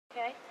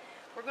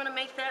we're going to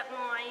make that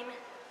line,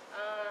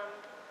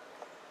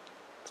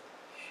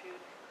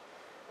 shoot,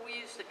 we'll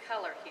use the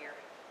color here.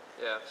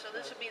 Yeah. So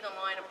this would be the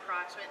line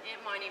approximate. It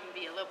might even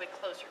be a little bit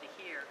closer to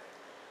here.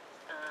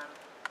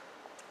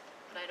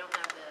 But I don't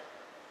have the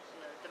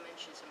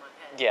dimensions in my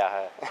head.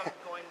 Yeah. I'm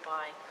going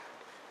by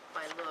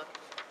look.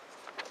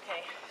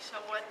 Okay, so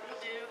what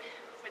we'll do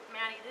with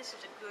Maddie, this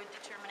is a good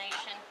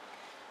determination.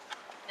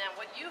 Now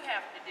what you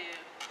have to do,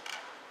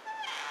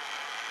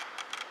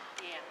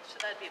 yeah, so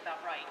that'd be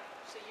about right.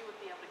 So you would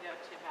be able to go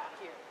to about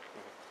here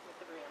with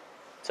the rim.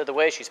 So the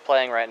way she's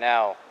playing right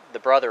now, the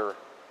brother.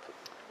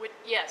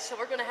 Yes, so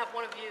we're going to have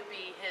one of you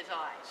be his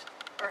eyes,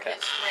 or Okay.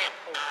 his ramp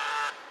holder.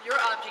 Your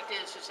object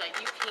is that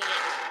you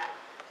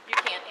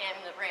can't aim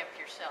the ramp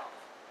yourself.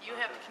 You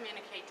have to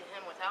communicate to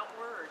him without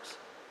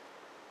words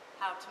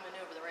how to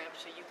maneuver the ramp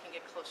so you can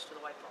get close to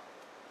the white ball.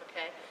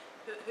 Okay?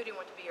 Who do you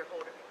want to be your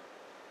holder?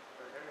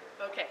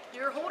 Okay.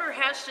 Your holder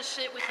has to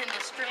sit within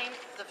the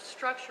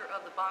structure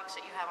of the box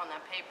that you have on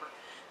that paper.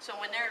 So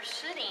when they're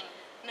sitting,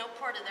 no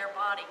part of their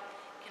body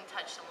can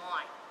touch the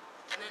line.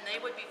 And then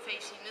they would be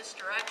facing this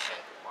direction,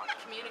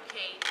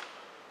 communicate,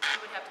 you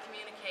would have to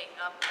communicate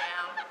up,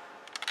 down,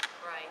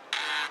 right,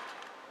 left,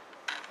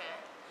 okay?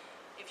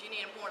 If you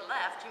need more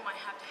left, you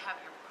might have to have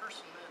your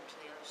person move to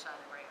the other side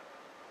of the ramp.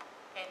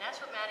 Okay, and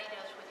that's what Maddie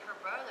does with her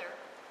brother.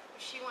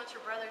 If she wants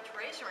her brother to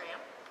raise the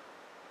ramp,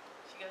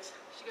 she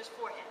goes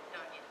forehead,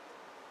 don't you?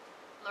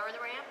 Lower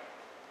the ramp.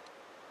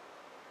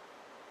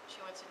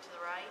 She wants it to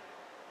the right.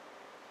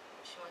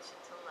 She wants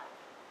it to the left.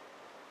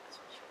 That's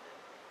what she'll do,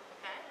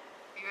 okay?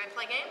 Are you ready to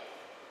play a game?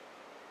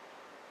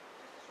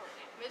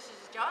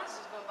 Mrs. Johns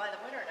is going to buy the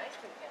winner an ice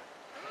cream cone.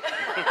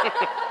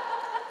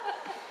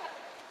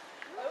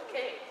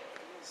 Okay,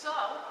 so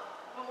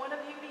will one of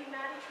you be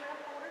Maddie's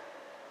ramp holder?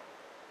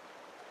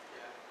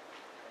 Yeah.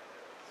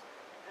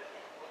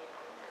 Okay.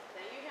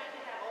 Now you have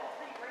to have all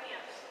three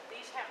ramps.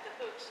 These have to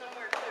hook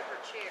somewhere to her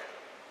chair.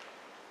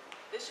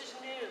 This is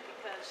new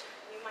because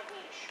you might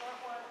need a short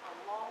one, a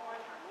long one,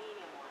 or a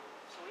medium one.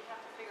 So we have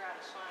to figure out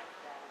a sign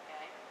for that,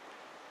 okay?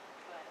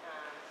 But,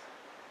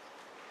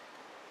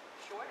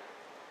 short?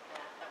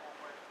 Nah, that won't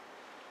work.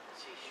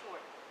 Let's see, short.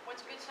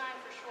 What's a good sign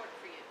for short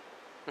for you?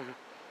 What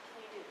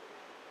can you do?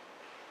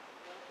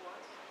 Blink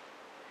once?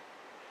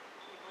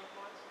 Can you blink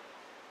once?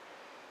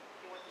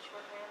 You want the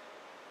short ramp?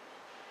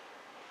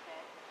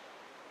 Okay.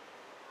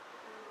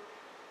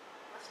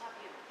 Let's have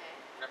you, okay?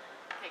 Yep.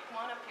 Okay,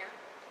 come on up here.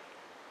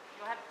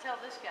 You'll have to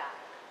tell this guy,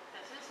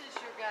 because this is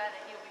your guy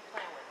that you'll be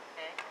playing with,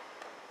 okay?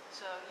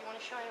 So, you want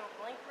to show him a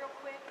blink real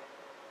quick?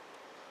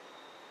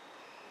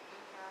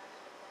 Blink your eyes.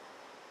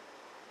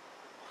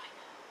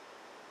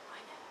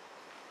 I know.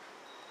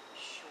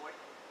 Short.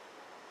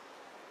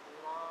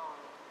 Long.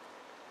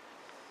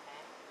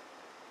 Okay?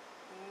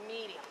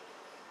 Medium.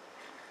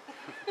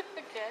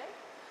 Okay?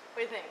 What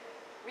do you think?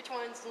 Which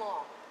one's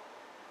long?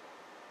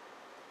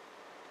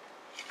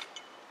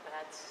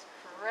 That's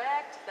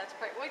correct. That's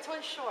correct. Which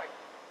one's short?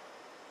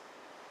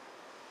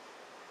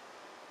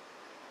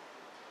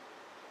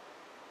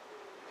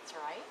 That's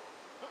right.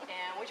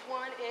 And which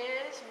one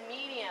is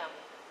medium?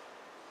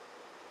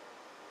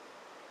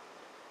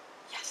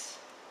 Yes.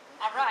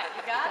 All right,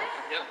 you got it?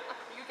 Yep.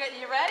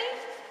 You ready?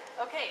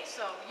 Okay,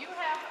 so you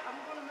have, I'm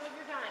going to move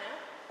your dyno.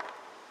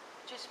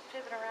 Just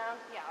pivot around.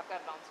 Yeah, I've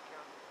got it on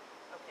secure.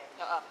 Okay.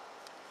 No, up.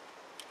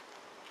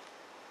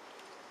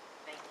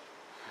 Thank you.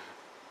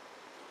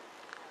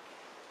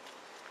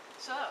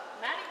 So,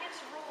 Maddie gets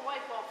to roll the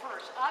white ball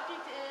first.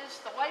 Object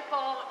is, the white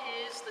ball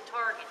is the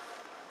target.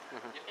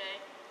 Okay?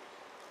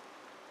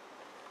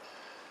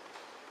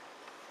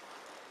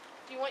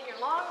 Do you want your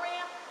long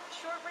ramp,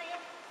 short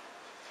ramp,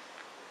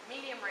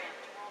 medium ramp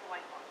to roll the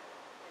white ball?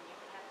 And you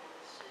can have them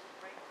sit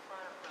right in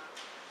front of her.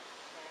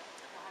 Okay?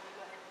 We'll have you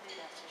go ahead and do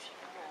that so she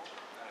can roll.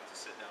 I have to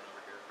sit down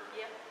over here for.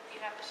 Yep,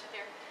 you have to sit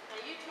there.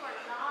 Now you two are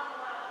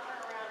not allowed to turn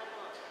around and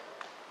look.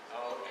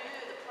 Oh, If you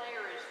do, the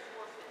player is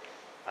forfeited.